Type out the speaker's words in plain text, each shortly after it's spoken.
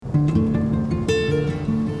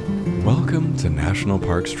Welcome to National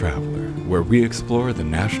Parks Traveler, where we explore the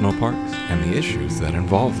national parks and the issues that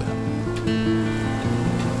involve them.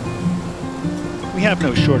 We have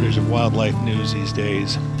no shortage of wildlife news these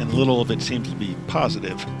days, and little of it seems to be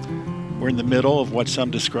positive. We're in the middle of what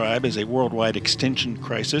some describe as a worldwide extinction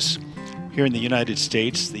crisis. Here in the United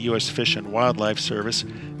States, the U.S. Fish and Wildlife Service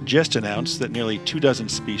just announced that nearly 24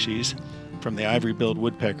 species, from the ivory-billed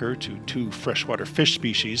woodpecker to 2 freshwater fish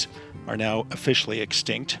species, are now officially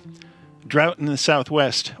extinct. Drought in the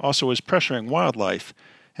Southwest also is pressuring wildlife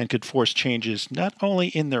and could force changes not only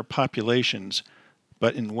in their populations,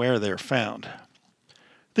 but in where they're found.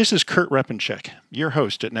 This is Kurt Repenchek, your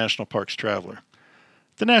host at National Parks Traveler.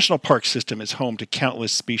 The National Park System is home to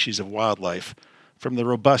countless species of wildlife, from the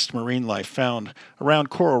robust marine life found around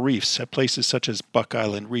coral reefs at places such as Buck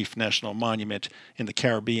Island Reef National Monument in the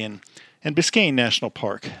Caribbean and Biscayne National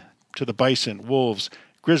Park, to the bison, wolves,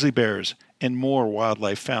 grizzly bears, and more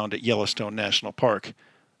wildlife found at Yellowstone National Park,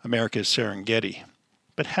 America's Serengeti.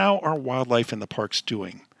 But how are wildlife in the parks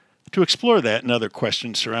doing? To explore that and other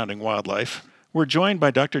questions surrounding wildlife, we're joined by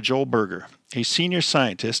Dr. Joel Berger, a senior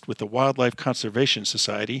scientist with the Wildlife Conservation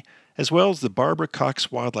Society, as well as the Barbara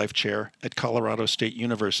Cox Wildlife Chair at Colorado State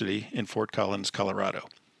University in Fort Collins, Colorado.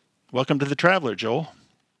 Welcome to The Traveler, Joel.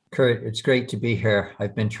 Kurt, it's great to be here.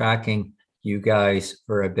 I've been tracking you guys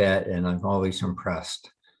for a bit, and I'm always impressed.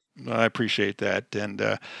 I appreciate that. And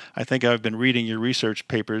I think I've been reading your research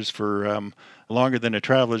papers for longer than a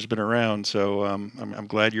traveler's been around, so I'm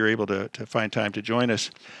glad you're able to find time to join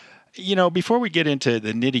us. You know, before we get into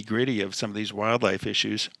the nitty-gritty of some of these wildlife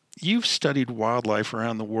issues, you've studied wildlife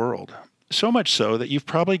around the world. So much so that you've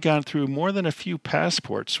probably gone through more than a few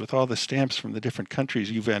passports with all the stamps from the different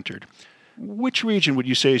countries you've entered. Which region would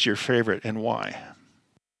you say is your favorite and why?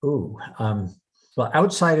 Well,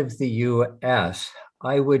 outside of the U.S.,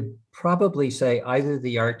 I would probably say either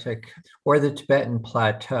the Arctic or the Tibetan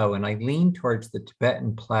Plateau, and I lean towards the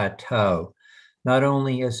Tibetan Plateau. Not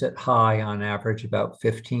only is it high on average, about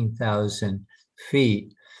 15,000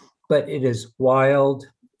 feet, but it is wild.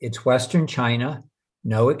 It's Western China,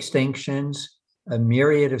 no extinctions, a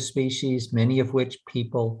myriad of species, many of which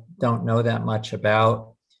people don't know that much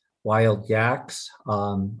about. Wild yaks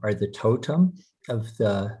are the totem of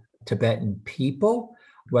the Tibetan people.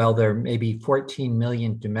 Well, there may be 14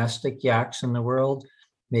 million domestic yaks in the world,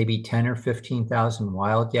 maybe 10 or 15,000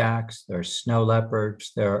 wild yaks. There are snow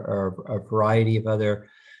leopards. There are a variety of other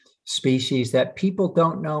species that people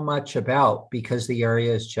don't know much about because the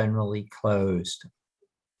area is generally closed.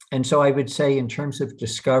 And so I would say in terms of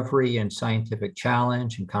discovery and scientific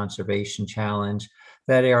challenge and conservation challenge,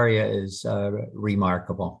 that area is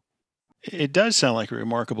remarkable. It does sound like a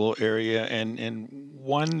remarkable area and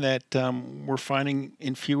one that we're finding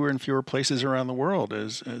in fewer and fewer places around the world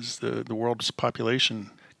as the world's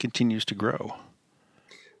population continues to grow.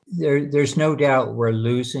 There's no doubt we're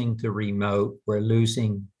losing the remote. We're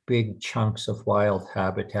losing big chunks of wild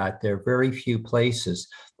habitat. There are very few places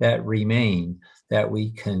that remain that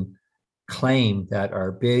we can claim that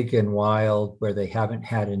are big and wild, where they haven't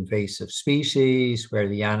had invasive species, where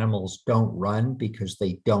the animals don't run because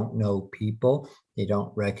they don't know people. They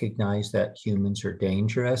don't recognize that humans are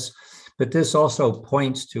dangerous. But this also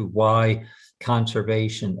points to why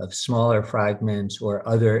conservation of smaller fragments or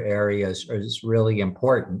other areas is really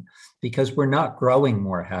important, because we're not growing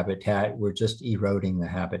more habitat, we're just eroding the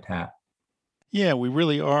habitat. Yeah, we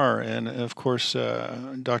really are. And of course,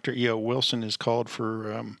 Dr. E.O. Wilson has called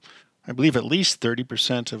for I believe at least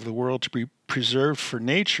 30% of the world to be preserved for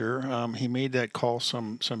nature. He made that call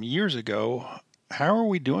some years ago. How are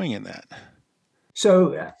we doing in that?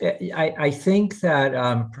 So I think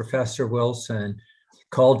that Professor Wilson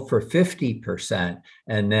called for 50%,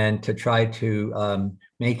 and then to try to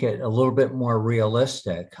make it a little bit more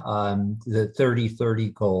realistic, the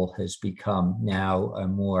 30-30 goal has become now a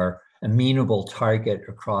more amenable target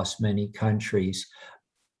across many countries.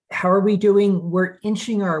 How are we doing? We're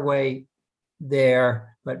inching our way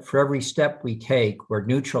there, but for every step we take, we're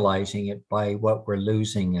neutralizing it by what we're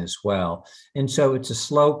losing as well. And so it's a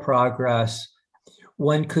slow progress.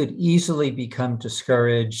 One could easily become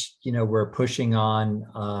discouraged. You know, we're pushing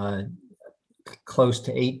on close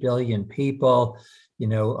to 8 billion people. You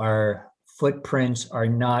know, our footprints are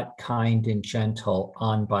not kind and gentle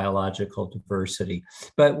on biological diversity,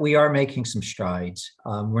 but we are making some strides.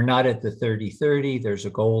 We're not at the 30-30. There's a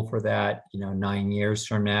goal for that, 9 years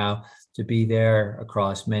from now, to be there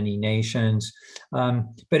across many nations.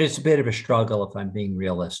 But it's a bit of a struggle if I'm being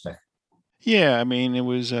realistic. Yeah, I mean, it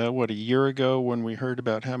was, a year ago when we heard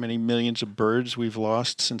about how many millions of birds we've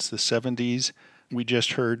lost since the 70s. We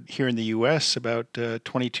just heard here in the U.S. about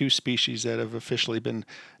 22 species that have officially been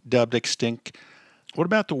dubbed extinct. What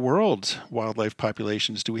about the world's wildlife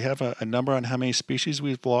populations? Do we have a number on how many species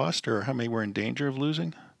we've lost or how many we're in danger of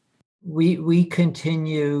losing? We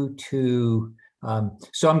continue to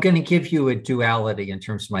so I'm going to give you a duality in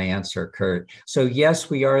terms of my answer, Kurt. So yes,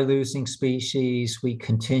 we are losing species. We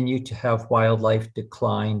continue to have wildlife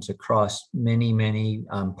declines across many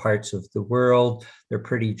parts of the world. They're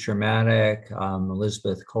pretty dramatic.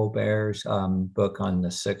 Elizabeth Kolber's book on the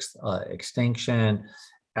sixth extinction,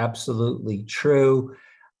 absolutely true.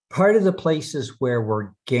 Part of the places where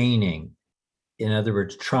we're gaining, in other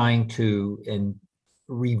words, trying to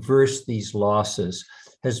reverse these losses,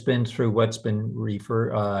 has been through what's been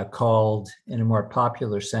called, in a more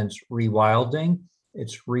popular sense, rewilding.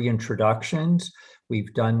 It's reintroductions.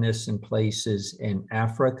 We've done this in places in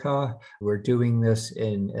Africa. We're doing this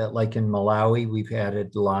like in Malawi, we've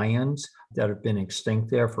added lions that have been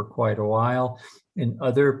extinct there for quite a while. In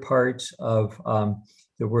other parts of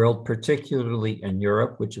the world, particularly in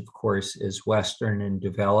Europe, which of course is Western and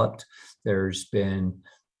developed, there's been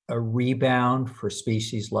a rebound for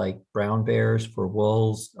species like brown bears, for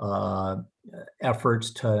wolves,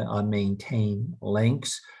 efforts to maintain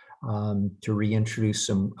lynx, to reintroduce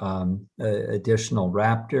some additional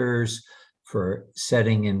raptors, for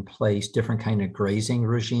setting in place different kind of grazing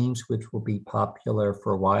regimes, which will be popular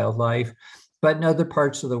for wildlife. But in other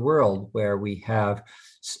parts of the world where we have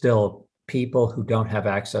still people who don't have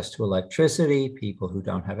access to electricity, people who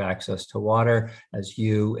don't have access to water, as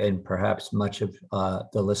you and perhaps much of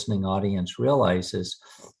the listening audience realizes,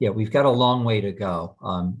 we've got a long way to go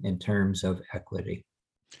in terms of equity.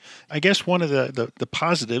 I guess one of the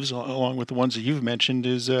positives, along with the ones that you've mentioned,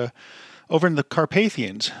 is over in the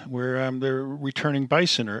Carpathians, where they're returning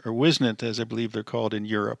bison, or wisnet, as I believe they're called in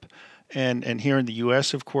Europe. And here in the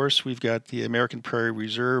U.S., of course, we've got the American Prairie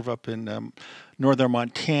Reserve up in northern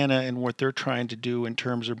Montana, and what they're trying to do in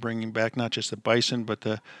terms of bringing back not just the bison, but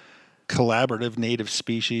the collaborative native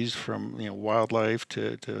species, from wildlife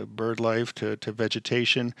to bird life to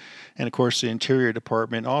vegetation. And of course, the Interior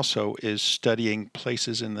Department also is studying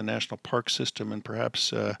places in the national park system and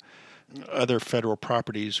perhaps other federal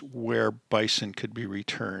properties where bison could be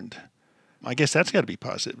returned. I guess that's got to be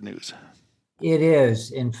positive news. It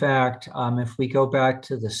is. In fact, if we go back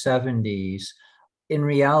to the 70s, in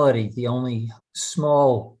reality, the only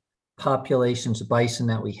small populations of bison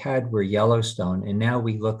that we had were Yellowstone, and now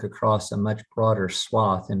we look across a much broader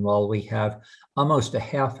swath. And while we have almost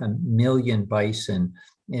 500,000 bison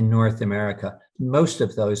in North America, most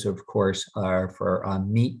of those, of course, are for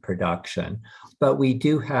meat production. But we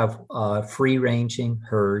do have free-ranging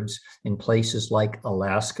herds in places like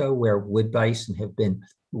Alaska, where wood bison have been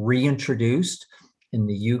reintroduced. In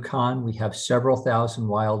the Yukon, we have several thousand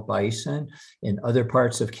wild bison. In other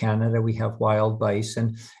parts of Canada, we have wild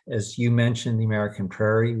bison. As you mentioned, the American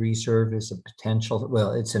Prairie Reserve is a potential,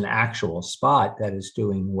 it's an actual spot that is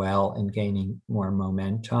doing well and gaining more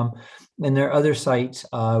momentum. And there are other sites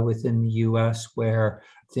within the US where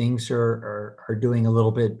things are doing a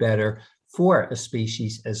little bit better for a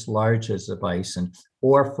species as large as the bison,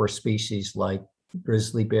 or for species like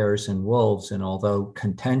grizzly bears and wolves. And although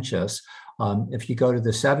contentious, if you go to the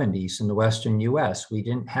 70s in the Western US, we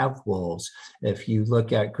didn't have wolves. If you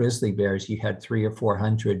look at grizzly bears, you had 300 or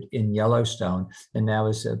 400 in Yellowstone, and that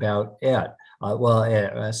was about it.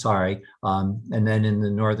 And then in the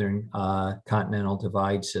Northern Continental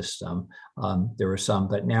Divide system, there were some,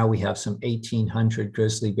 but now we have some 1,800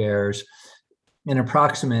 grizzly bears, an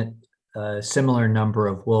approximate similar number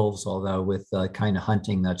of wolves, although with the kind of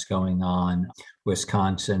hunting that's going on,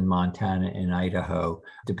 Wisconsin, Montana, and Idaho,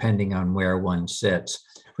 depending on where one sits.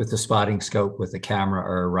 With the spotting scope, with a camera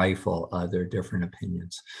or a rifle, there are different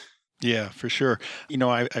opinions. Yeah, for sure.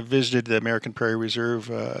 I visited the American Prairie Reserve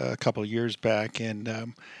a couple of years back,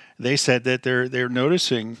 and they said that they're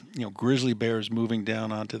noticing grizzly bears moving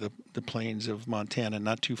down onto the plains of Montana,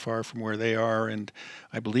 not too far from where they are, and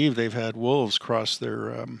I believe they've had wolves cross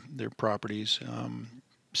their properties.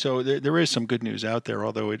 So there is some good news out there,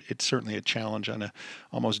 although it's certainly a challenge on a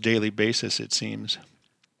almost daily basis, it seems.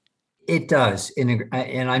 It does,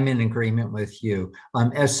 and I'm in agreement with you.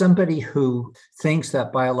 As somebody who thinks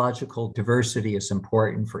that biological diversity is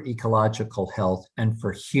important for ecological health and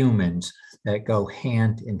for humans, that go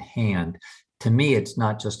hand in hand, to me, it's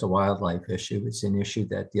not just a wildlife issue, it's an issue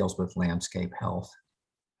that deals with landscape health.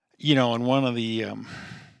 And one of the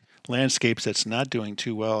landscapes that's not doing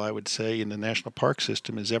too well, I would say, in the national park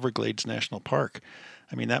system is Everglades National Park.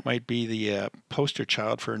 I mean, that might be the poster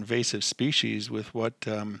child for invasive species, with what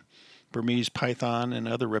Burmese python and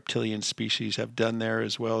other reptilian species have done there,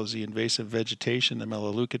 as well as the invasive vegetation, the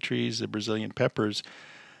melaleuca trees, the Brazilian peppers,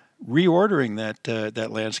 reordering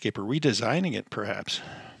that landscape or redesigning it, perhaps.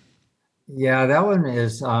 Yeah, that one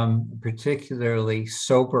is particularly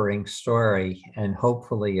sobering story, and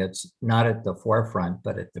hopefully it's not at the forefront,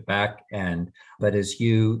 but at the back end. But as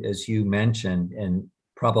you mentioned, and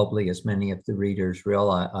probably as many of the readers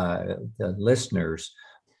realize, the listeners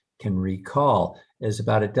can recall, is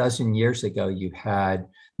about a dozen years ago, you had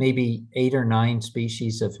maybe 8 or 9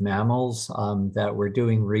 species of mammals that were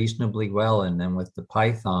doing reasonably well, and then with the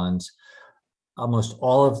pythons, almost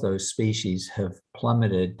all of those species have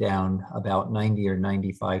plummeted down about 90 or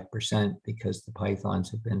 95% because the pythons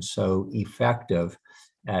have been so effective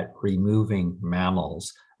at removing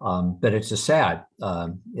mammals. But it's it's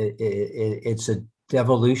a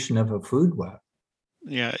devolution of a food web.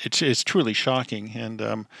 Yeah, it's truly shocking.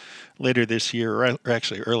 And later this year, or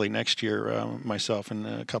actually early next year, myself and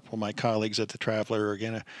a couple of my colleagues at the Traveler are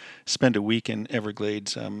going to spend a week in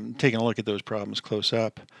Everglades, taking a look at those problems close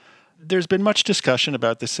up. There's been much discussion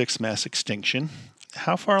about the sixth mass extinction.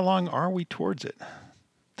 How far along are we towards it?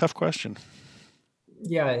 Tough question.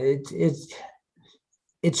 Yeah,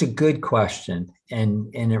 it's a good question, and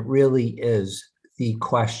it really is the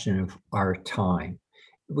question of our time.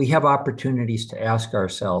 We have opportunities to ask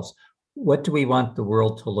ourselves, what do we want the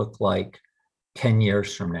world to look like 10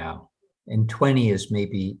 years from now? And 20 is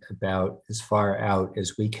maybe about as far out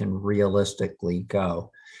as we can realistically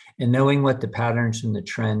go. And knowing what the patterns and the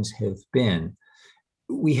trends have been,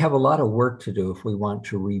 we have a lot of work to do if we want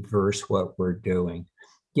to reverse what we're doing.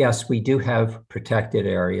 Yes, we do have protected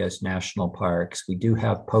areas, national parks. We do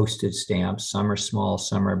have postage stamps. Some are small,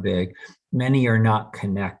 some are big. Many are not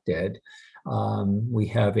connected. We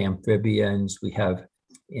have amphibians. We have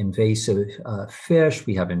invasive fish.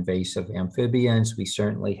 We have invasive amphibians. We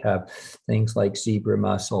certainly have things like zebra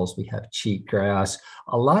mussels. We have cheatgrass.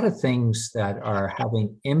 A lot of things that are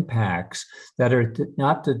having impacts that are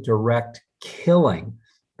not the direct killing,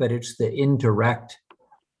 but it's the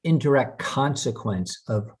indirect consequence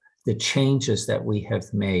of the changes that we have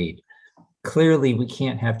made. Clearly, we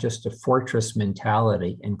can't have just a fortress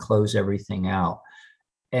mentality and close everything out.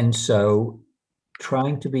 And so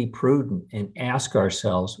trying to be prudent and ask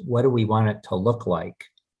ourselves, what do we want it to look like?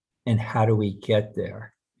 And how do we get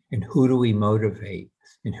there? And who do we motivate?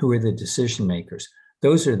 And who are the decision makers?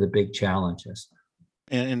 Those are the big challenges.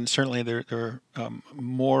 And certainly there are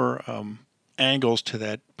more angles to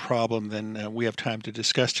that problem than we have time to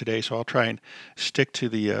discuss today. So I'll try and stick to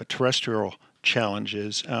the terrestrial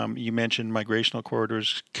challenges. You mentioned migrational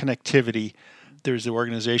corridors, connectivity. There's the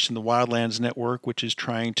organization, the Wildlands Network, which is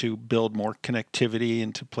trying to build more connectivity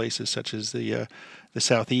into places such as the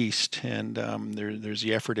Southeast. And there's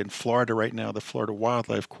the effort in Florida right now, the Florida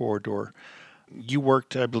Wildlife Corridor. You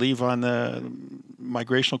worked, I believe, on the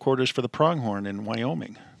migrational corridors for the pronghorn in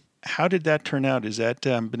Wyoming. How did that turn out? Has that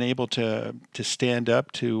been able to stand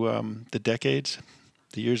up to the decades,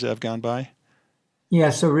 the years that have gone by? Yeah,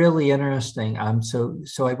 so really interesting.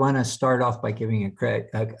 So I want to start off by giving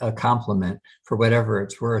a compliment for whatever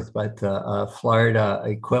it's worth. But the Florida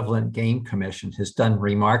Equivalent Game Commission has done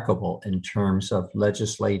remarkable in terms of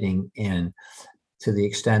legislating in, to the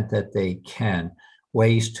extent that they can,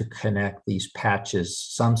 ways to connect these patches,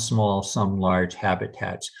 some small, some large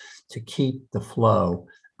habitats, to keep the flow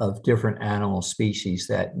of different animal species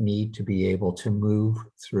that need to be able to move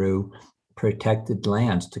through protected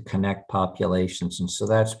lands to connect populations. And so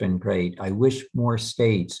that's been great. I wish more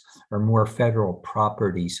states or more federal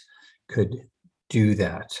properties could do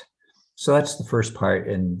that. So that's the first part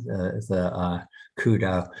in the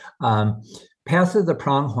kudo. Path of the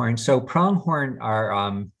pronghorn. So pronghorn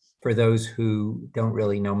are, for those who don't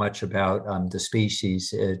really know much about the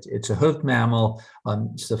species, it's a hoofed mammal.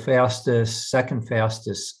 It's the second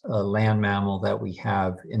fastest land mammal that we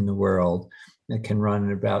have in the world. It can run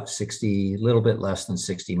at about 60, a little bit less than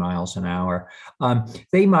 60 miles an hour.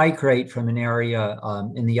 They migrate from an area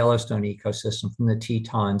in the Yellowstone ecosystem from the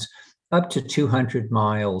Tetons up to 200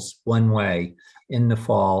 miles one way in the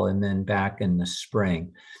fall and then back in the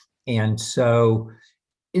spring. And so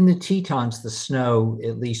in the Tetons, the snow,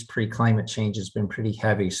 at least pre-climate change, has been pretty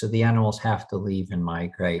heavy. So the animals have to leave and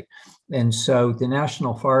migrate. And so the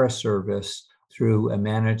National Forest Service, through a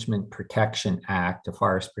Management Protection Act, a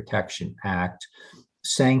Forest Protection Act,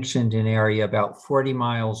 sanctioned an area about 40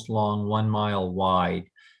 miles long, 1 mile wide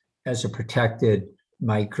as a protected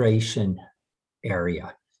migration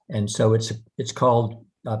area. And so it's called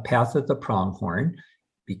Path of the Pronghorn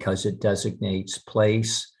because it designates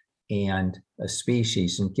place and a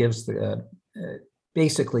species and gives the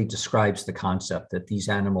basically describes the concept that these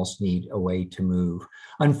animals need a way to move.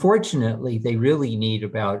 Unfortunately, they really need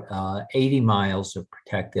about 80 miles of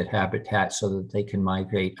protected habitat so that they can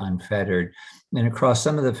migrate unfettered. And across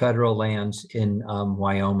some of the federal lands in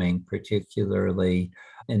Wyoming, particularly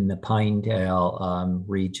in the Pinedale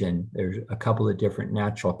region, there's a couple of different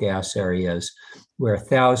natural gas areas where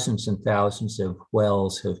thousands and thousands of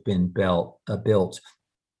wells have been built.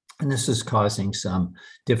 And this is causing some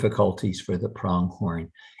difficulties for the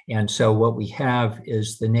pronghorn. And so what we have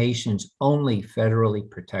is the nation's only federally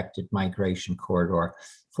protected migration corridor,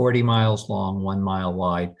 40 miles long, 1 mile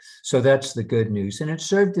wide. So that's the good news. And it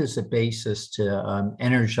served as a basis to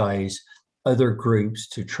energize other groups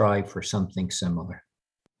to try for something similar.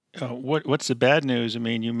 What's the bad news? I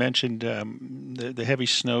mean, you mentioned the heavy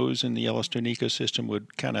snows in the Yellowstone ecosystem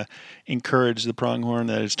would kind of encourage the pronghorn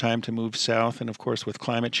that it's time to move south. And of course, with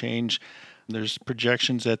climate change, there's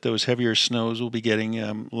projections that those heavier snows will be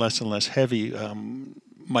getting less and less heavy.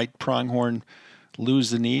 Might pronghorn lose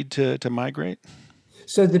the need to migrate?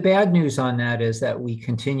 So the bad news on that is that we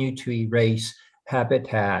continue to erase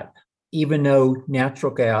habitat. Even though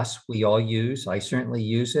natural gas we all use, I certainly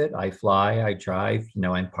use it. I fly, I drive,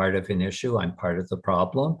 I'm part of an issue, I'm part of the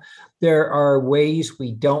problem. There are ways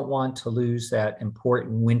we don't want to lose that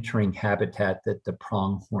important wintering habitat that the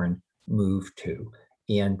pronghorn move to.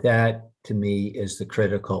 And that, to me, is the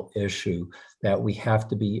critical issue, that we have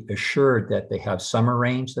to be assured that they have summer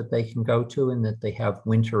range that they can go to and that they have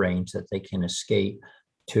winter range that they can escape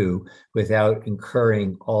to without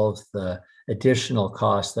incurring all of the additional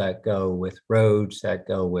costs that go with roads, that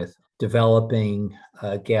go with developing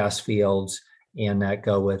gas fields, and that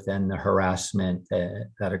go with then the harassment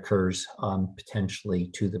that occurs potentially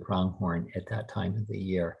to the pronghorn at that time of the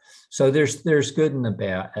year. So there's good and the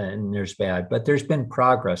bad, and there's bad, but there's been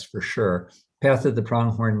progress for sure. Path of the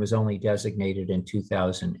Pronghorn was only designated in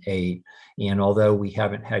 2008. And although we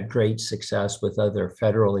haven't had great success with other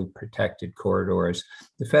federally protected corridors,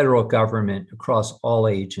 the federal government across all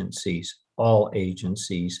agencies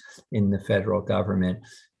in the federal government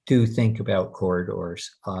do think about corridors.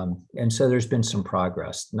 And so there's been some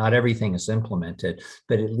progress. Not everything is implemented,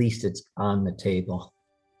 but at least it's on the table.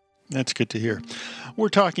 That's good to hear. We're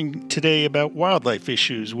talking today about wildlife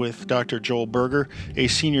issues with Dr. Joel Berger, a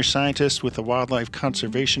senior scientist with the Wildlife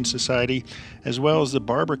Conservation Society, as well as the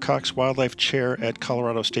Barbara Cox Wildlife Chair at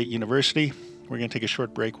Colorado State University. We're going to take a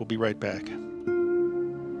short break. We'll be right back.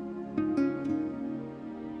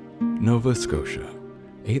 Nova Scotia.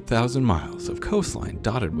 8,000 miles of coastline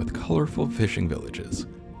dotted with colorful fishing villages,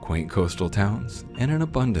 quaint coastal towns, and an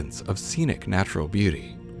abundance of scenic natural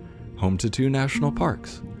beauty. Home to 2 national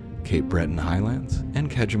parks, Cape Breton Highlands and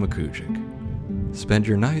Kejimkujik. Spend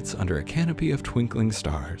your nights under a canopy of twinkling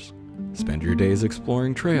stars. Spend your days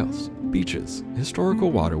exploring trails, beaches,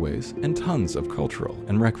 historical waterways, and tons of cultural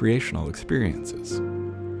and recreational experiences.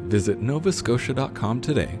 Visit novascotia.com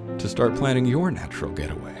today to start planning your natural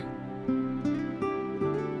getaway.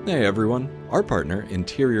 Hey everyone, our partner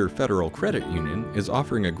Interior Federal Credit Union is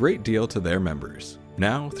offering a great deal to their members.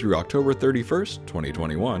 Now through October 31st,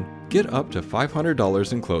 2021, get up to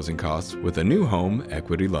 $500 in closing costs with a new home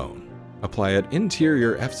equity loan. Apply at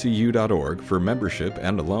interiorfcu.org for membership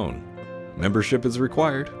and a loan. Membership is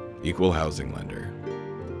required. Equal housing lender.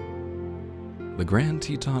 The Grand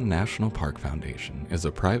Teton National Park Foundation is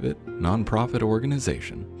a private, nonprofit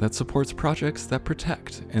organization that supports projects that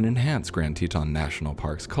protect and enhance Grand Teton National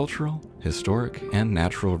Park's cultural, historic, and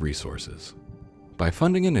natural resources. By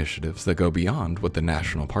funding initiatives that go beyond what the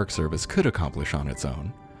National Park Service could accomplish on its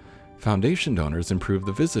own, Foundation donors improve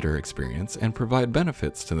the visitor experience and provide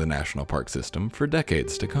benefits to the National Park System for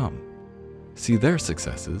decades to come. See their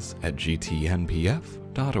successes at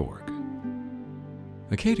gtnpf.org.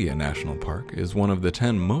 Acadia National Park is one of the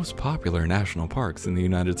 10 most popular national parks in the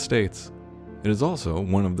United States. It is also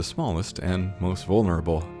one of the smallest and most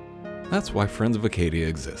vulnerable. That's why Friends of Acadia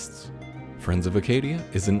exists. Friends of Acadia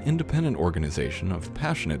is an independent organization of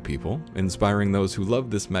passionate people inspiring those who love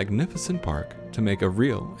this magnificent park to make a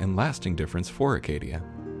real and lasting difference for Acadia.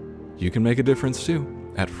 You can make a difference too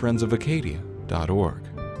at friendsofacadia.org.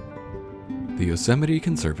 The Yosemite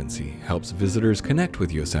Conservancy helps visitors connect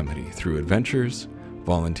with Yosemite through adventures,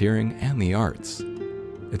 volunteering, and the arts.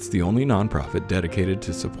 It's the only nonprofit dedicated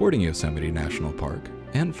to supporting Yosemite National Park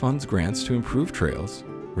and funds grants to improve trails,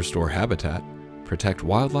 restore habitat, protect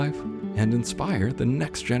wildlife, and inspire the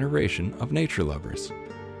next generation of nature lovers.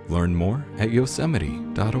 Learn more at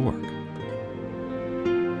yosemite.org.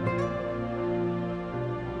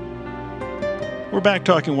 We're back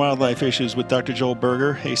talking wildlife issues with Dr. Joel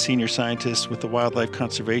Berger, a senior scientist with the Wildlife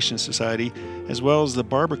Conservation Society, as well as the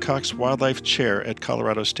Barbara Cox Wildlife Chair at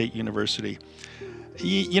Colorado State University.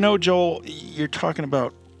 You know, Joel, you're talking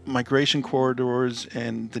about migration corridors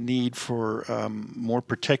and the need for more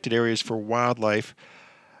protected areas for wildlife.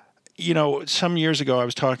 You know, some years ago, I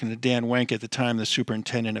was talking to Dan Wenk, at the time the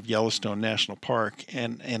superintendent of Yellowstone National Park,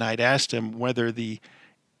 and I'd asked him whether the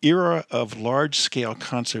era of large-scale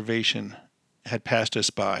conservation had passed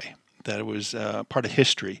us by, that it was part of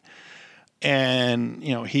history. And,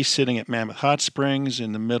 you know, he's sitting at Mammoth Hot Springs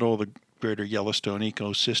in the middle of the greater Yellowstone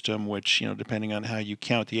ecosystem, which, you know, depending on how you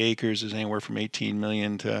count the acres, is anywhere from 18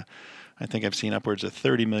 million to, I think I've seen upwards of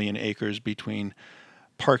 30 million acres between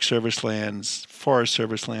Park Service lands, Forest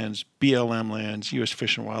Service lands, BLM lands, U.S.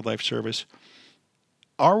 Fish and Wildlife Service.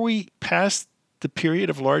 Are we past the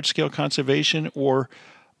period of large-scale conservation, or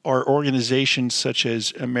are organizations such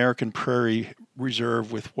as American Prairie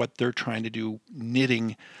Reserve, with what they're trying to do,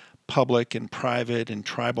 knitting public and private and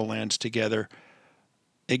tribal lands together,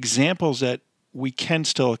 examples that we can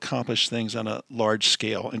still accomplish things on a large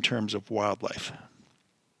scale in terms of wildlife?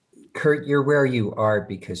 Kurt, you're where you are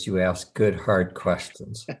because you ask good, hard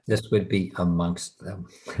questions. This would be amongst them.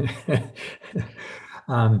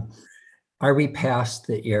 Are we past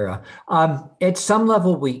the era? At some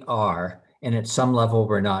level, we are, and at some level,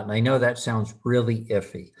 we're not. And I know that sounds really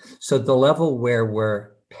iffy. So the level where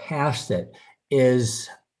we're past it is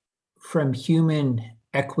from human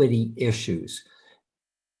equity issues.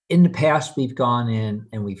 In the past, we've gone in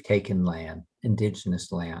and we've taken land,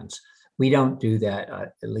 indigenous lands. We don't do that,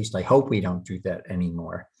 at least I hope we don't do that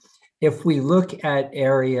anymore. If we look at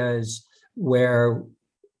areas where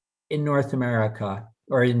in North America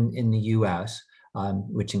or in the US,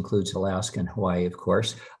 which includes Alaska and Hawaii, of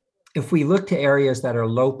course, if we look to areas that are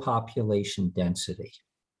low population density,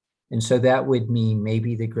 and so that would mean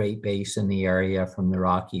maybe the Great Basin, the area from the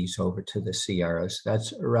Rockies over to the Sierras,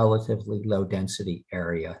 that's a relatively low density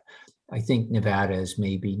area. I think Nevada is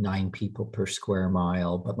maybe 9 people per square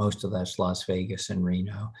mile, but most of that's Las Vegas and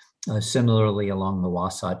Reno. Similarly, along the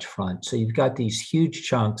Wasatch Front. So you've got these huge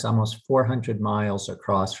chunks, almost 400 miles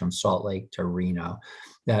across from Salt Lake to Reno,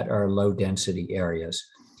 that are low density areas.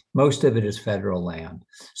 Most of it is federal land.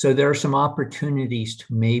 So there are some opportunities to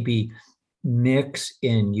maybe mix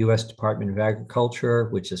in U.S. Department of Agriculture,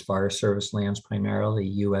 which is Forest Service lands primarily,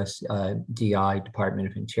 U.S. DI, Department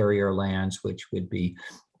of Interior lands, which would be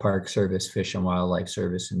Park Service, Fish and Wildlife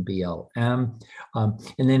Service, and BLM.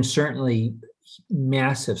 And then certainly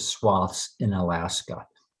massive swaths in Alaska.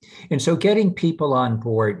 And so getting people on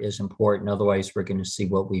board is important. Otherwise, we're going to see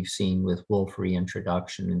what we've seen with wolf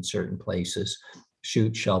reintroduction in certain places.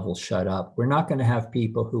 Shoot, shovel, shut up. We're not going to have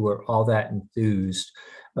people who are all that enthused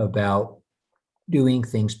about doing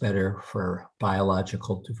things better for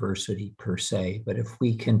biological diversity per se. But if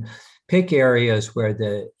we can pick areas where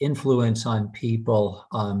the influence on people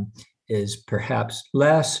is perhaps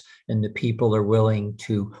less, and the people are willing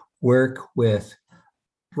to work with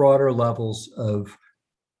broader levels of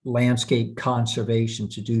landscape conservation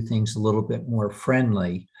to do things a little bit more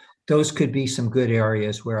friendly, those could be some good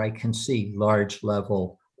areas where I can see large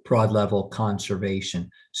level, broad level conservation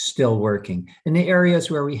still working. In the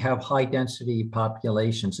areas where we have high density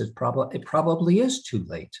populations, it probably is too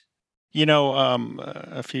late. You know,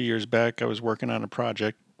 a few years back, I was working on a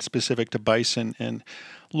project specific to bison and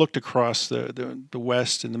looked across the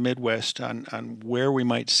West and the Midwest on where we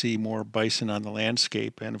might see more bison on the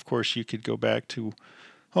landscape. And of course, you could go back to,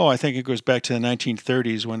 I think it goes back to the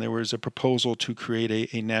 1930s when there was a proposal to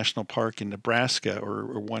create a national park in Nebraska,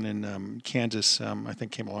 or one in Kansas, I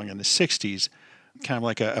think came along in the 60s, kind of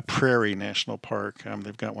like a prairie national park.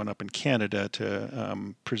 They've got one up in Canada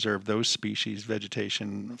to preserve those species,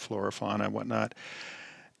 vegetation, flora, fauna, and whatnot.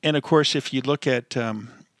 And of course, if you look at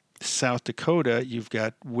South Dakota, you've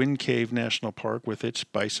got Wind Cave National Park with its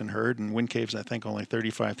bison herd, and Wind Cave's, I think, only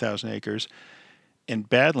 35,000 acres. And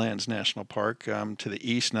Badlands National Park to the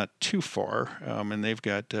east, not too far, and they've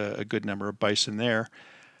got a good number of bison there.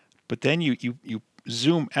 But then you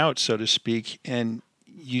zoom out, so to speak, and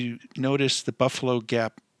you notice the Buffalo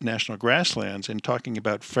Gap National Grasslands. And talking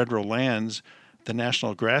about federal lands, the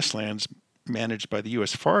national grasslands managed by the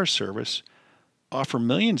U.S. Forest Service offer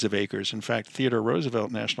millions of acres. In fact, Theodore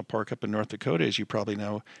Roosevelt National Park up in North Dakota, as you probably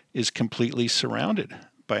know, is completely surrounded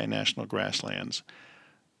by national grasslands.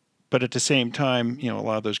 But at the same time, you know, a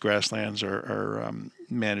lot of those grasslands are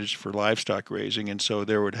managed for livestock grazing, and so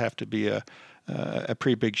there would have to be a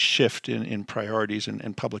pretty big shift in priorities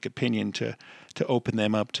and public opinion to open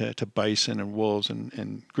them up to bison and wolves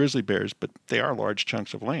and grizzly bears, but they are large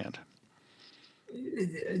chunks of land.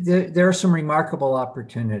 There are some remarkable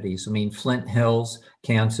opportunities. I mean, Flint Hills,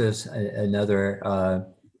 Kansas, another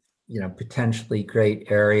potentially great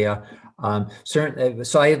area. Certainly,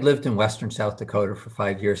 so I had lived in Western South Dakota for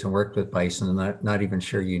 5 years and worked with bison, and I'm not even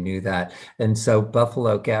sure you knew that. And so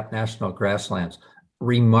Buffalo Gap National Grasslands,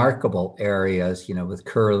 remarkable areas, with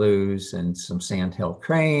curlews and some sandhill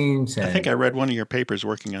cranes. I think I read one of your papers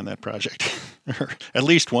working on that project, or at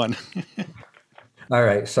least one. All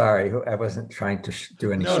right, sorry, I wasn't trying to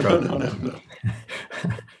do any stroke. No.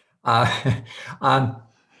 Um,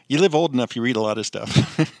 You live old enough, you read a lot of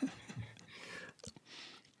stuff.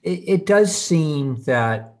 it does seem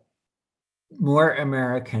that more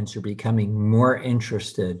Americans are becoming more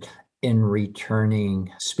interested in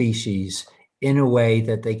returning species in a way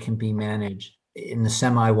that they can be managed in the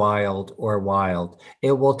semi-wild or wild.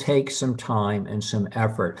 It will take some time and some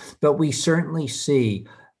effort, but we certainly see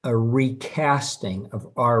a recasting of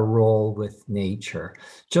our role with nature.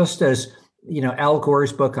 Just as Al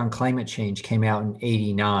Gore's book on climate change came out in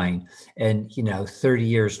 '89, and 30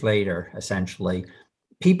 years later, essentially,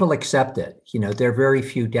 people accept it. There are very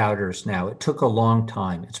few doubters now. It took a long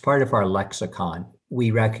time. It's part of our lexicon. We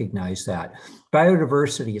recognize that.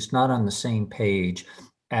 Biodiversity is not on the same page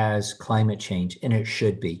as climate change, and it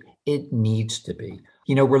should be. It needs to be.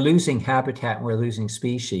 We're losing habitat and we're losing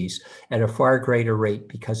species at a far greater rate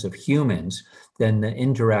because of humans than the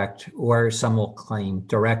indirect, or some will claim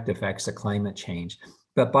direct, effects of climate change.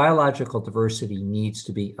 But biological diversity needs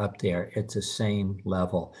to be up there at the same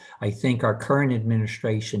level. I think our current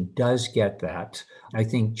administration does get that. I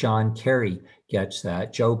think John Kerry gets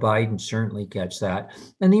that. Joe Biden certainly gets that.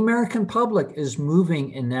 And the American public is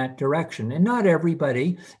moving in that direction. And not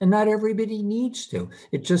everybody needs to.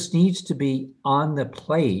 It just needs to be on the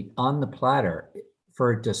plate, on the platter,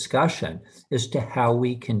 for a discussion as to how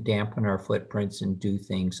we can dampen our footprints and do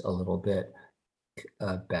things a little bit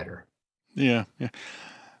better. Yeah.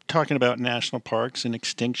 Talking about national parks and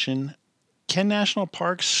extinction, can national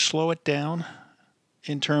parks slow it down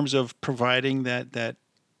in terms of providing that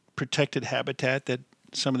protected habitat that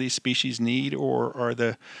some of these species need, or are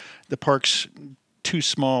the parks too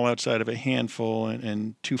small outside of a handful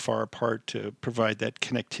and too far apart to provide that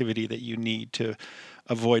connectivity that you need to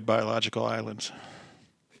avoid biological islands?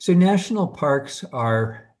 So national parks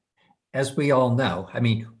are, as we all know,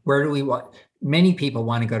 where do we want? Many people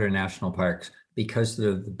want to go to national parks because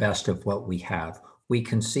they're the best of what we have. We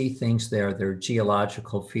can see things there. There are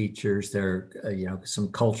geological features. There are,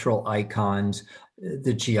 some cultural icons,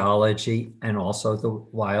 the geology, and also the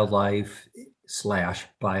wildlife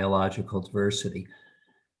 / biological diversity.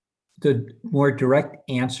 The more direct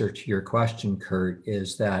answer to your question, Kurt,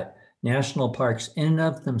 is that national parks in and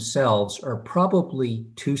of themselves are probably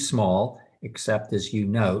too small, except, as you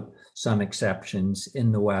note, some exceptions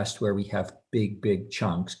in the West where we have big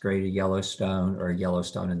chunks, Greater Yellowstone or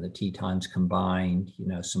Yellowstone and the Tetons combined,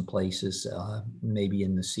 some places maybe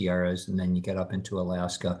in the Sierras, and then you get up into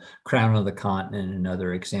Alaska. Crown of the Continent,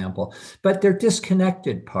 another example. But they're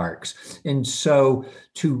disconnected parks. And so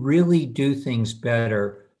to really do things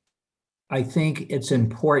better, I think it's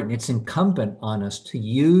important, it's incumbent on us to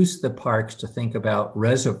use the parks to think about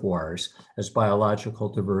reservoirs as biological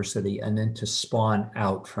diversity, and then to spawn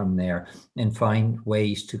out from there and find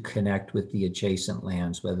ways to connect with the adjacent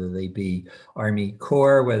lands, whether they be Army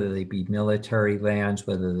Corps, whether they be military lands,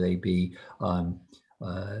 whether they be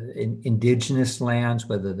indigenous lands,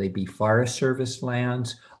 whether they be Forest Service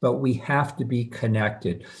lands. But we have to be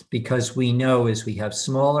connected, because we know as we have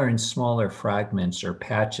smaller and smaller fragments or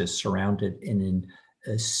patches surrounded in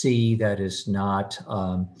a sea that is not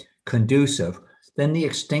conducive, then the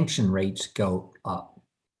extinction rates go up.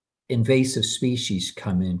 Invasive species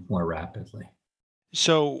come in more rapidly.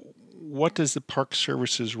 So what does the Park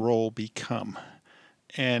Service's role become?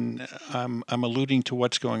 And I'm alluding to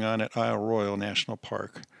what's going on at Isle Royale National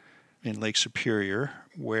Park in Lake Superior,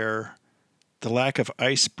 where the lack of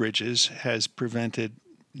ice bridges has prevented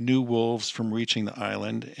new wolves from reaching the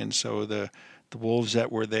island. And so the wolves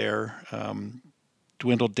that were there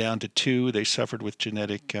dwindled down to 2. They suffered with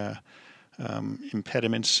genetic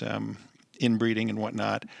impediments, inbreeding and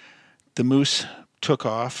whatnot. The moose took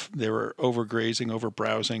off. They were overgrazing,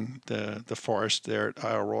 overbrowsing the forest there at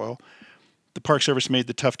Isle Royale. The Park Service made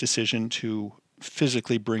the tough decision to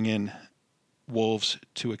physically bring in wolves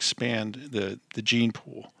to expand the gene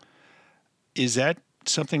pool. Is that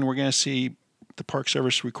something we're going to see the Park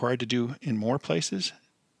Service required to do in more places?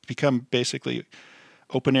 Become basically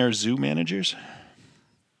open-air zoo managers?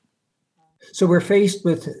 So we're faced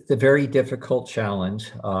with the very difficult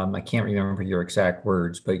challenge. I can't remember your exact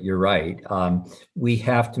words, but you're right. We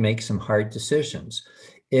have to make some hard decisions.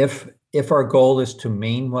 If if our goal is to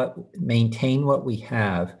maintain what we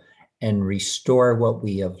have and restore what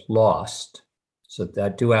we have lost, so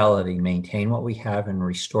that duality, maintain what we have and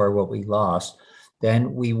restore what we lost,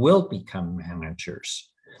 then we will become managers.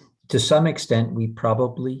 To some extent, we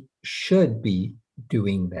probably should be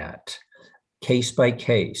doing that case by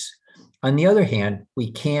case. On the other hand,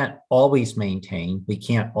 we can't always maintain, we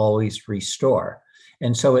can't always restore.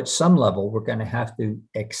 And so at some level, we're going to have to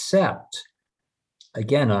accept,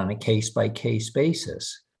 again, on a case by case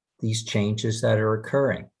basis, these changes that are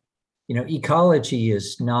occurring. Ecology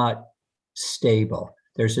is not stable.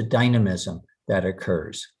 There's a dynamism that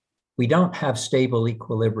occurs. We don't have stable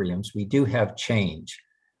equilibriums. We do have change.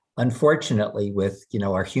 Unfortunately, with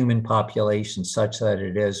our human population such that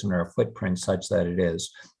it is and our footprint such that it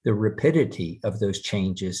is, the rapidity of those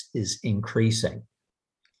changes is increasing.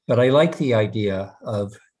 But I like the idea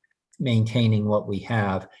of maintaining what we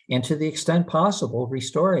have and, to the extent possible,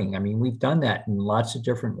 restoring. I mean, we've done that in lots of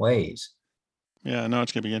different ways. Yeah, no,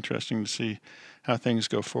 it's going to be interesting to see how things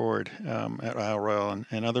go forward at Isle Royale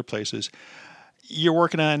and other places. You're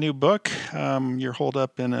working on a new book. You're holed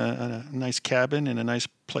up in a nice cabin in a nice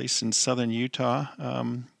place in southern Utah.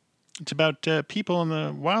 It's about people and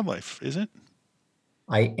the wildlife, is it?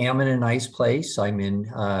 I am in a nice place. I'm in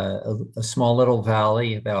a small little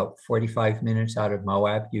valley about 45 minutes out of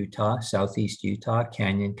Moab, Utah, southeast Utah,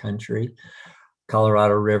 canyon country,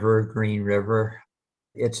 Colorado River, Green River.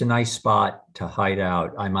 It's a nice spot to hide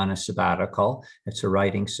out. I'm on a sabbatical. It's a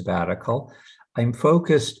writing sabbatical. I'm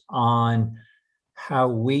focused on how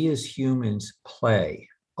we as humans play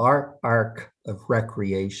our arc of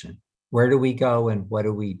recreation. Where do we go and what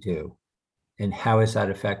do we do? And how is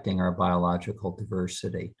that affecting our biological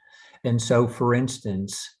diversity? And so, for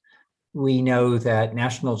instance, we know that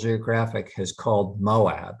National Geographic has called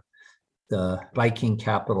Moab the biking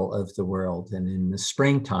capital of the world. And in the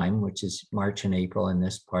springtime, which is March and April in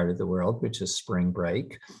this part of the world, which is spring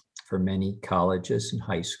break for many colleges and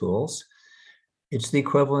high schools, it's the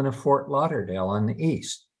equivalent of Fort Lauderdale on the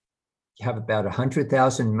east. You have about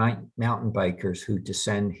 100,000 mountain bikers who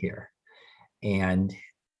descend here. And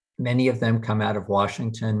many of them come out of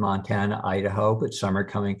Washington, Montana, Idaho, but some are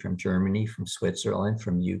coming from Germany, from Switzerland,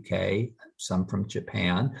 from UK, some from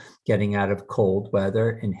Japan, getting out of cold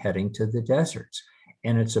weather and heading to the deserts.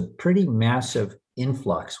 And it's a pretty massive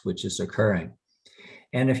influx which is occurring.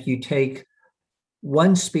 And if you take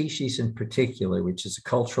one species in particular, which is a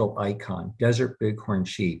cultural icon, desert bighorn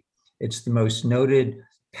sheep, it's the most noted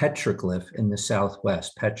petroglyph in the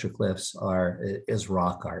Southwest. Petroglyphs is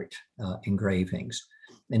rock art, engravings.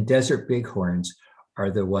 And desert bighorns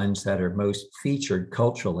are the ones that are most featured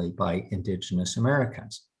culturally by Indigenous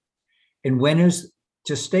Americans. And when is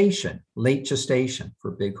gestation, late gestation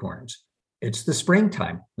for bighorns? It's the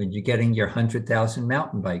springtime when you're getting your 100,000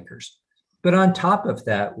 mountain bikers. But on top of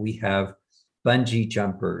that, we have bungee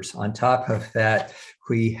jumpers. On top of that,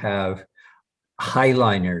 we have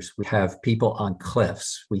highliners, we have people on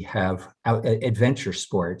cliffs, we have adventure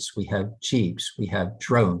sports, we have jeeps, we have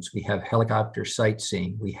drones, we have helicopter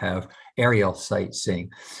sightseeing, we have aerial sightseeing.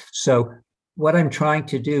 So what I'm trying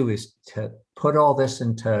to do is to put all this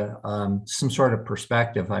into some sort of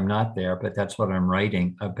perspective. I'm not there, but that's what I'm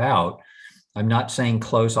writing about. I'm not saying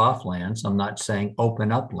close off lands. I'm not saying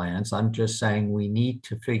open up lands. I'm just saying we need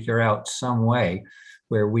to figure out some way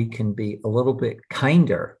where we can be a little bit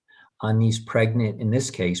kinder on these pregnant, in this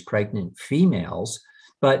case, pregnant females,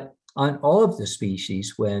 but on all of the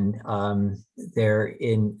species when they're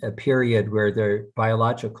in a period where their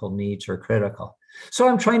biological needs are critical. So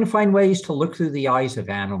I'm trying to find ways to look through the eyes of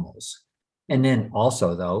animals. And then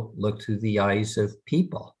also, though, look through the eyes of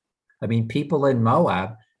people. I mean, people in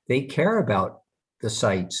Moab, they care about the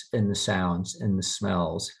sights and the sounds and the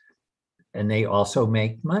smells. And they also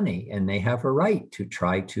make money, and they have a right to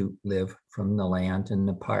try to live from the land and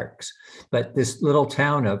the parks. But this little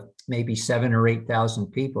town of maybe 7,000 or 8,000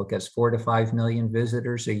 people gets 4 to 5 million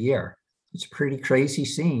visitors a year. It's a pretty crazy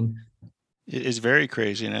scene. It is very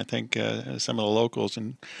crazy, and I think some of the locals,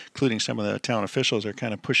 including some of the town officials, are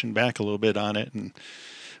kind of pushing back a little bit on it. And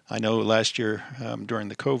I know last year during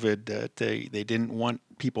the COVID that they didn't want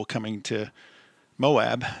people coming to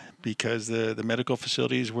Moab because the medical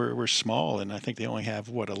facilities were small, and I think they only have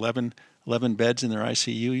 11 beds in their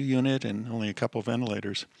ICU unit and only a couple of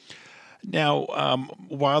ventilators. Now,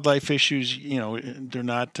 wildlife issues, they're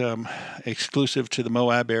not exclusive to the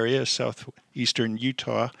Moab area, southeastern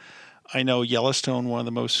Utah. I know Yellowstone, one of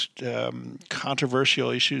the most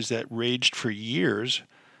controversial issues that raged for years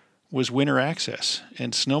was winter access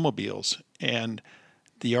and snowmobiles. And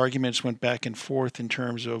the arguments went back and forth in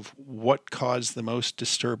terms of what caused the most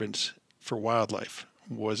disturbance for wildlife.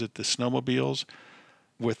 Was it the snowmobiles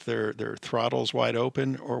with their throttles wide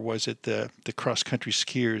open, or was it the cross-country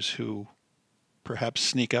skiers who perhaps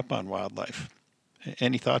sneak up on wildlife?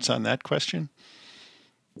 Any thoughts on that question?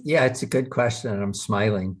 Yeah, it's a good question. And I'm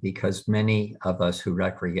smiling because many of us who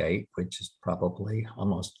recreate, which is probably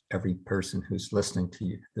almost every person who's listening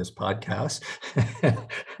to this podcast,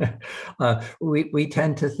 we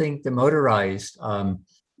tend to think the motorized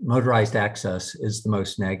access is the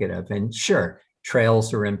most negative. And sure,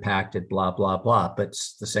 trails are impacted, blah, blah, blah, but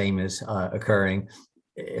it's the same as occurring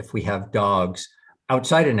if we have dogs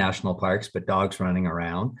outside of national parks, but dogs running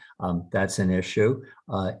around. That's an issue.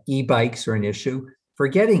 E-bikes are an issue.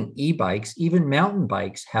 Forgetting e-bikes, even mountain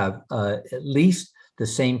bikes have at least the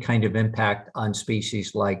same kind of impact on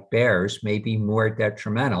species like bears, maybe more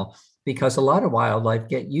detrimental, because a lot of wildlife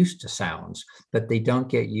get used to sounds, but they don't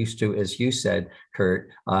get used to, as you said, Kurt,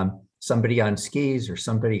 somebody on skis or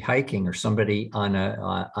somebody hiking or somebody on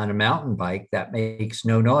a mountain bike that makes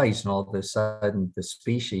no noise, and all of a sudden the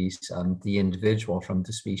species, the individual from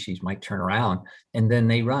the species might turn around, and then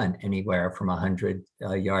they run anywhere from 100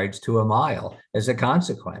 yards to a mile as a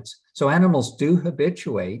consequence. So animals do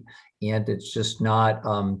habituate, and it's just not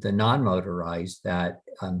the non-motorized that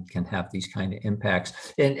can have these kind of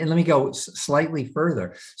impacts. And let me go slightly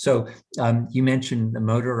further. So you mentioned the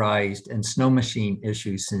motorized and snow machine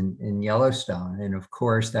issues in Yellowstone. And of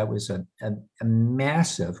course, that was a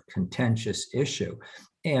massive contentious issue.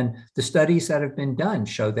 And the studies that have been done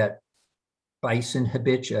show that bison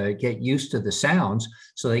get used to the sounds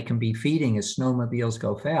so they can be feeding as snowmobiles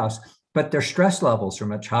go fast, but their stress levels are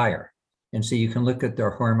much higher. And so you can look at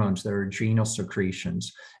their hormones, their adrenal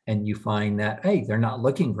secretions, and you find that, hey, they're not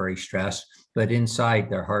looking very stressed, but inside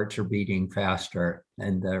their hearts are beating faster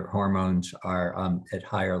and their hormones are at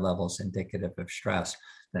higher levels indicative of stress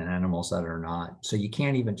than animals that are not. So you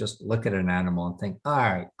can't even just look at an animal and think, all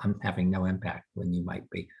right, I'm having no impact, when you might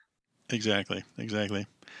be. Exactly.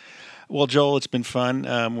 Well, Joel, it's been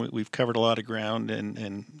fun. We've covered a lot of ground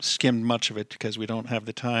and skimmed much of it because we don't have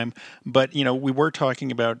the time. But, we were talking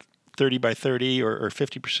about 30 by 30 or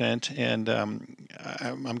 50%. And I'm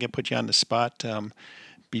going to put you on the spot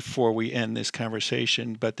before we end this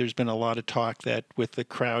conversation. But there's been a lot of talk that with the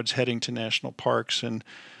crowds heading to national parks, and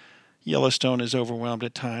Yellowstone is overwhelmed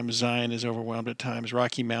at times, Zion is overwhelmed at times,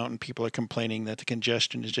 Rocky Mountain, people are complaining that the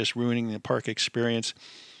congestion is just ruining the park experience.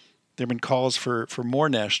 There have been calls for more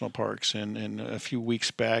national parks. And a few weeks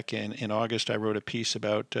back in August, I wrote a piece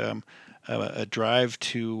about a drive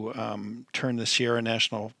to turn the Sierra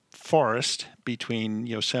National Forest between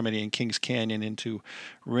Yosemite and Kings Canyon into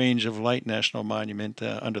Range of Light National Monument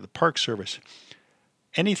under the Park Service.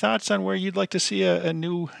 Any thoughts on where you'd like to see a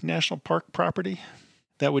new national park property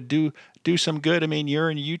that would do some good? I mean,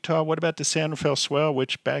 you're in Utah. What about the San Rafael Swell,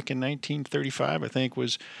 which back in 1935, I think,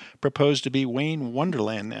 was proposed to be Wayne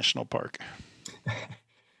Wonderland National Park?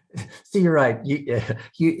 So you're right.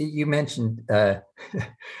 You mentioned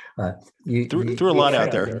you threw a lot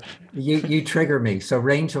out there. You trigger me. So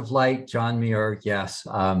Range of Light, John Muir, yes,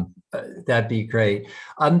 that'd be great.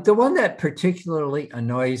 The one that particularly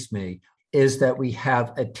annoys me is that we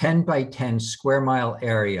have a 10 by 10 square mile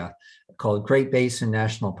area called Great Basin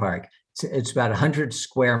National Park. It's about 100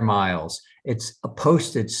 square miles. It's a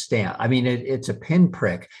postage stamp. I mean, it's a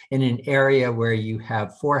pinprick in an area where you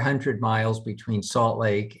have 400 miles between Salt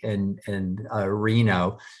Lake and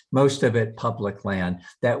Reno, most of it public land,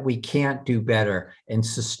 that we can't do better and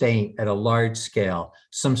sustain at a large scale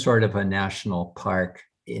some sort of a national park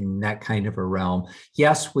in that kind of a realm.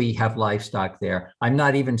 Yes, we have livestock there. I'm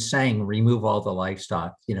not even saying remove all the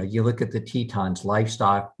livestock. You look at the Tetons,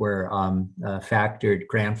 livestock were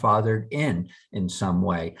grandfathered in some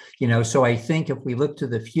way. So I think if we look to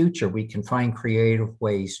the future, we can find creative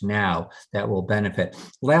ways now that will benefit.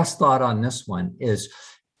 Last thought on this one is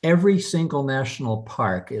every single national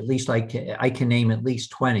park, at least I can name at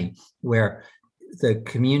least 20, where the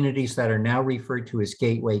communities that are now referred to as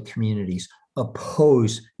gateway communities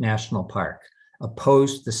oppose national park,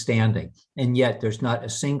 oppose the standing. And yet there's not a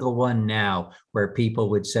single one now where people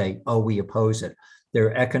would say, oh, we oppose it. There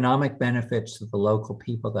are economic benefits to the local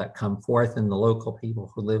people that come forth, and the local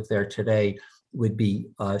people who live there today would be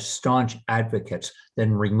staunch advocates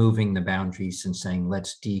than removing the boundaries and saying,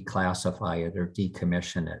 let's declassify it or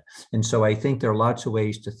decommission it. And so I think there are lots of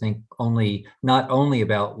ways to think not only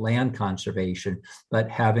about land conservation, but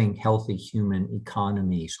having healthy human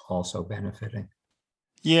economies also benefiting.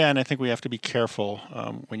 Yeah, and I think we have to be careful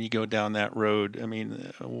when you go down that road. I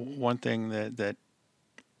mean, one thing that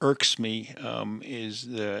irks me is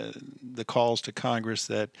the calls to Congress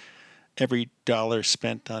that every dollar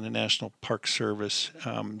spent on a National Park Service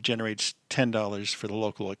generates $10 for the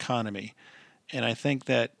local economy. And I think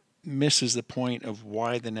that misses the point of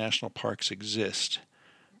why the national parks exist.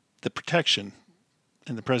 The protection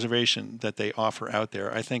and the preservation that they offer out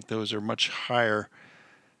there, I think those are much higher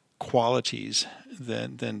qualities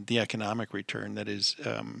than the economic return that is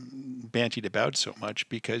bantied about so much,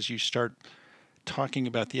 because you start talking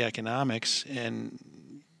about the economics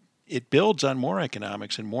and it builds on more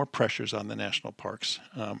economics and more pressures on the national parks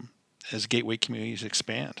as gateway communities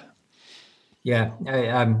expand. Yeah,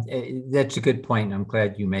 that's a good point. I'm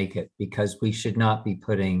glad you make it, because we should not be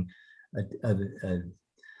putting a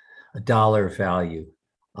dollar value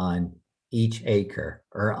on each acre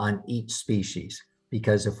or on each species,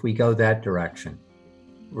 because if we go that direction,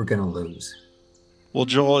 we're going to lose. Well,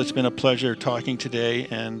 Joel, it's been a pleasure talking today,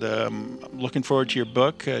 and I'm looking forward to your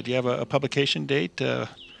book. Do you have a publication date,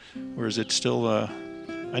 or is it still?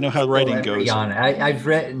 I know how writing goes. I've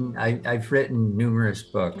written numerous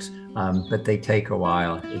books, but they take a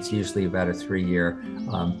while. It's usually about a 3-year,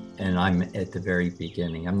 and I'm at the very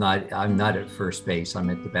beginning. I'm not at first base. I'm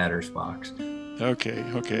at the batter's box.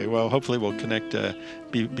 Okay. Well, hopefully we'll connect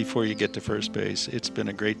before you get to first base. It's been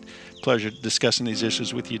a great pleasure discussing these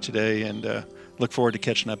issues with you today, and look forward to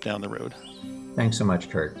catching up down the road. Thanks so much,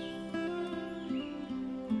 Kurt.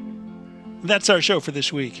 That's our show for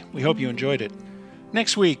this week. We hope you enjoyed it.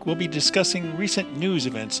 Next week, we'll be discussing recent news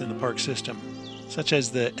events in the park system, such as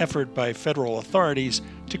the effort by federal authorities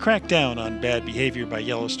to crack down on bad behavior by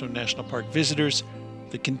Yellowstone National Park visitors,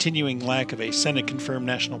 the continuing lack of a Senate-confirmed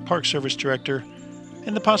National Park Service director,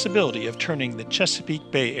 and the possibility of turning the Chesapeake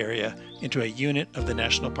Bay area into a unit of the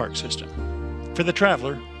National Park System. For The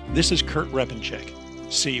Traveler, this is Kurt Repenchek.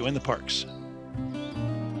 See you in the parks.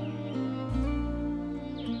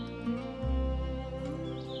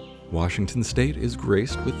 Washington State is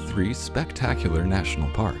graced with 3 spectacular national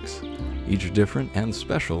parks, each different and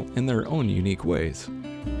special in their own unique ways.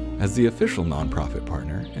 As the official nonprofit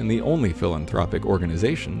partner and the only philanthropic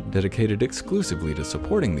organization dedicated exclusively to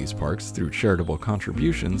supporting these parks through charitable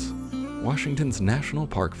contributions, Washington's National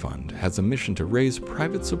Park Fund has a mission to raise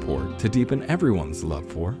private support to deepen everyone's love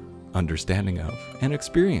for, understanding of, and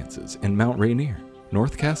experiences in Mount Rainier,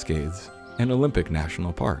 North Cascades, and Olympic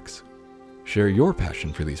National Parks. Share your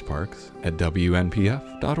passion for these parks at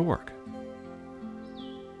WNPF.org.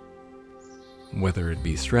 Whether it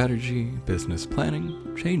be strategy, business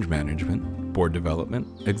planning, change management, board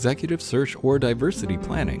development, executive search, or diversity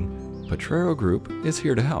planning, Potrero Group is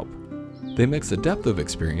here to help. They mix a depth of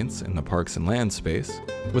experience in the parks and land space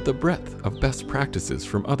with a breadth of best practices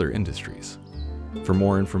from other industries. For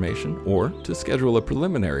more information or to schedule a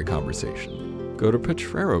preliminary conversation, go to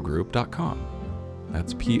potrerogroup.com.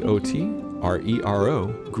 That's POTRERO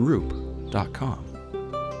group.com.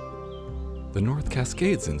 The North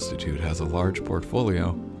Cascades Institute has a large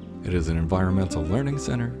portfolio. It is an environmental learning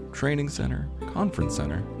center, training center, conference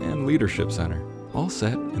center, and leadership center, all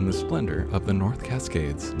set in the splendor of the North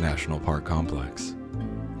Cascades National Park Complex.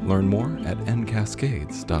 Learn more at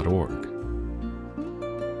ncascades.org.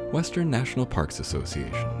 Western National Parks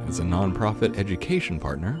Association is a nonprofit education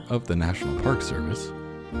partner of the National Park Service.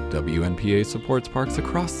 WNPA supports parks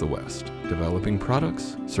across the West, developing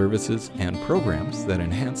products, services, and programs that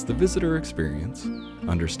enhance the visitor experience,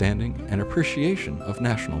 understanding, and appreciation of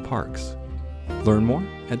national parks. Learn more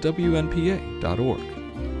at WNPA.org.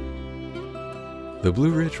 The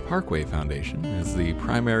Blue Ridge Parkway Foundation is the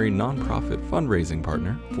primary nonprofit fundraising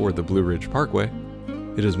partner for the Blue Ridge Parkway.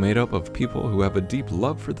 It is made up of people who have a deep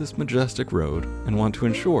love for this majestic road and want to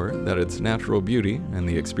ensure that its natural beauty and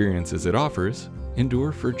the experiences it offers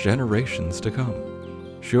endure for generations to come.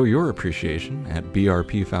 Show your appreciation at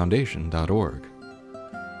brpfoundation.org.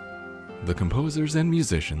 The composers and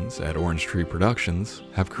musicians at Orange Tree Productions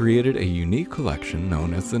have created a unique collection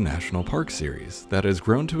known as the National Park Series that has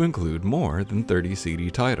grown to include more than 30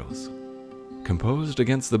 CD titles. Composed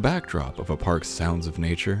against the backdrop of a park's sounds of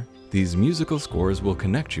nature, these musical scores will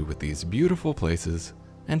connect you with these beautiful places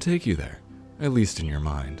and take you there, at least in your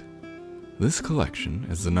mind. This collection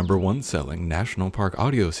is the #1 selling National Park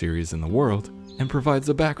audio series in the world and provides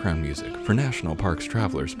the background music for National Parks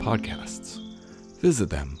Travelers podcasts. Visit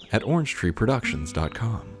them at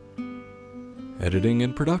orangetreeproductions.com. Editing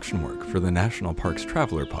and production work for the National Parks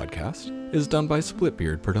Traveler podcast is done by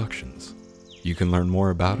Splitbeard Productions. You can learn more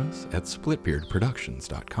about us at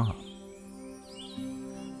splitbeardproductions.com.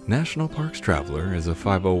 National Parks Traveler is a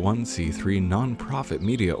 501c3 nonprofit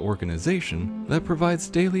media organization that provides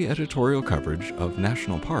daily editorial coverage of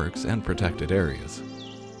national parks and protected areas.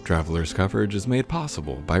 Traveler's coverage is made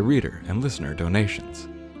possible by reader and listener donations.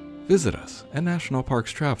 Visit us at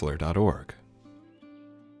nationalparkstraveler.org.